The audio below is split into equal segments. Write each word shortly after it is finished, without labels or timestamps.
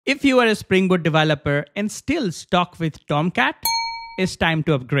If you are a Spring Boot developer and still stuck with Tomcat, it's time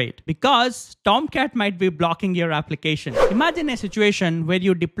to upgrade because Tomcat might be blocking your application. Imagine a situation where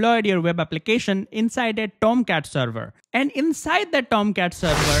you deployed your web application inside a Tomcat server, and inside the Tomcat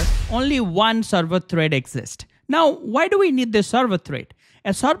server, only one server thread exists. Now, why do we need this server thread?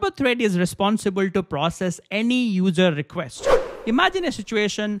 A server thread is responsible to process any user request. Imagine a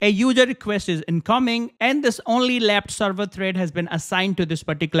situation, a user request is incoming and this only left server thread has been assigned to this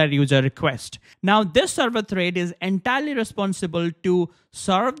particular user request. Now this server thread is entirely responsible to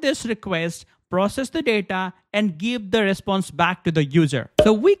serve this request, process the data, and give the response back to the user.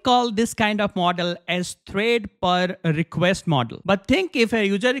 So we call this kind of model as thread per request model. But think if a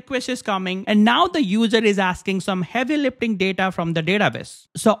user request is coming and now the user is asking some heavy lifting data from the database.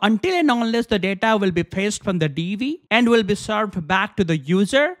 So until and unless the data will be fetched from the DB and will be served back to the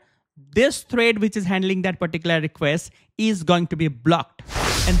user, this thread which is handling that particular request is going to be blocked.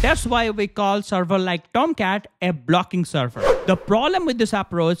 And that's why we call server like Tomcat a blocking server. The problem with this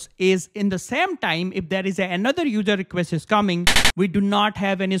approach is in the same time, if there is another user request is coming, we do not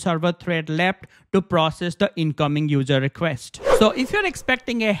have any server thread left to process the incoming user request. So if you're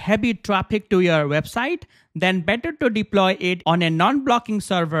expecting a heavy traffic to your website, then better to deploy it on a non-blocking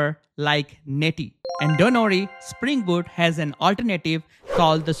server like Netty. And don't worry, Spring Boot has an alternative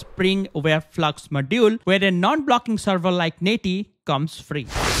called the Spring Web Flux module, where a non-blocking server like Netty comes free.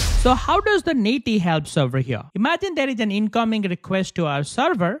 So how does the Netty help server here? Imagine there is an incoming request to our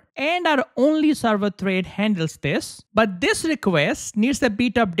server and our only server thread handles this. But this request needs a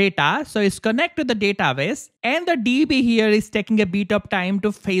bit of data, so it's connected to the database and the DB here is taking a bit of time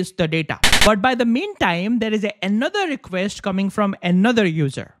to fetch the data. But by the meantime, there is another request coming from another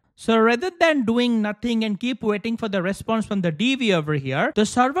user. So rather than doing nothing and keep waiting for the response from the DB over here, the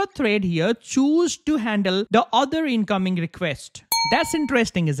server thread here choose to handle the other incoming request. That's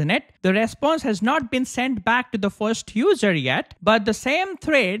interesting, isn't it? The response has not been sent back to the first user yet, but the same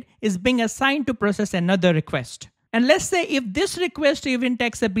thread is being assigned to process another request. And let's say if this request even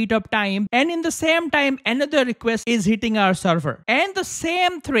takes a bit of time and in the same time another request is hitting our server, and the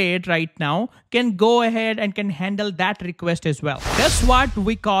same thread right now can go ahead and can handle that request as well. That's what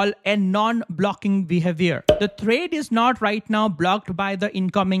we call a non-blocking behavior. The thread is not right now blocked by the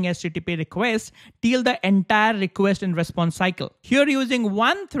incoming HTTP request till the entire request and response cycle. Here using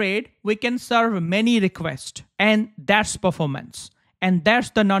one thread, we can serve many requests, and that's performance. And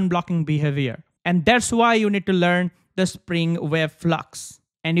that's the non-blocking behavior. And that's why you need to learn the Spring Web Flux.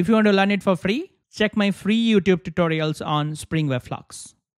 And if you want to learn it for free, check my free YouTube tutorials on Spring Web Flux.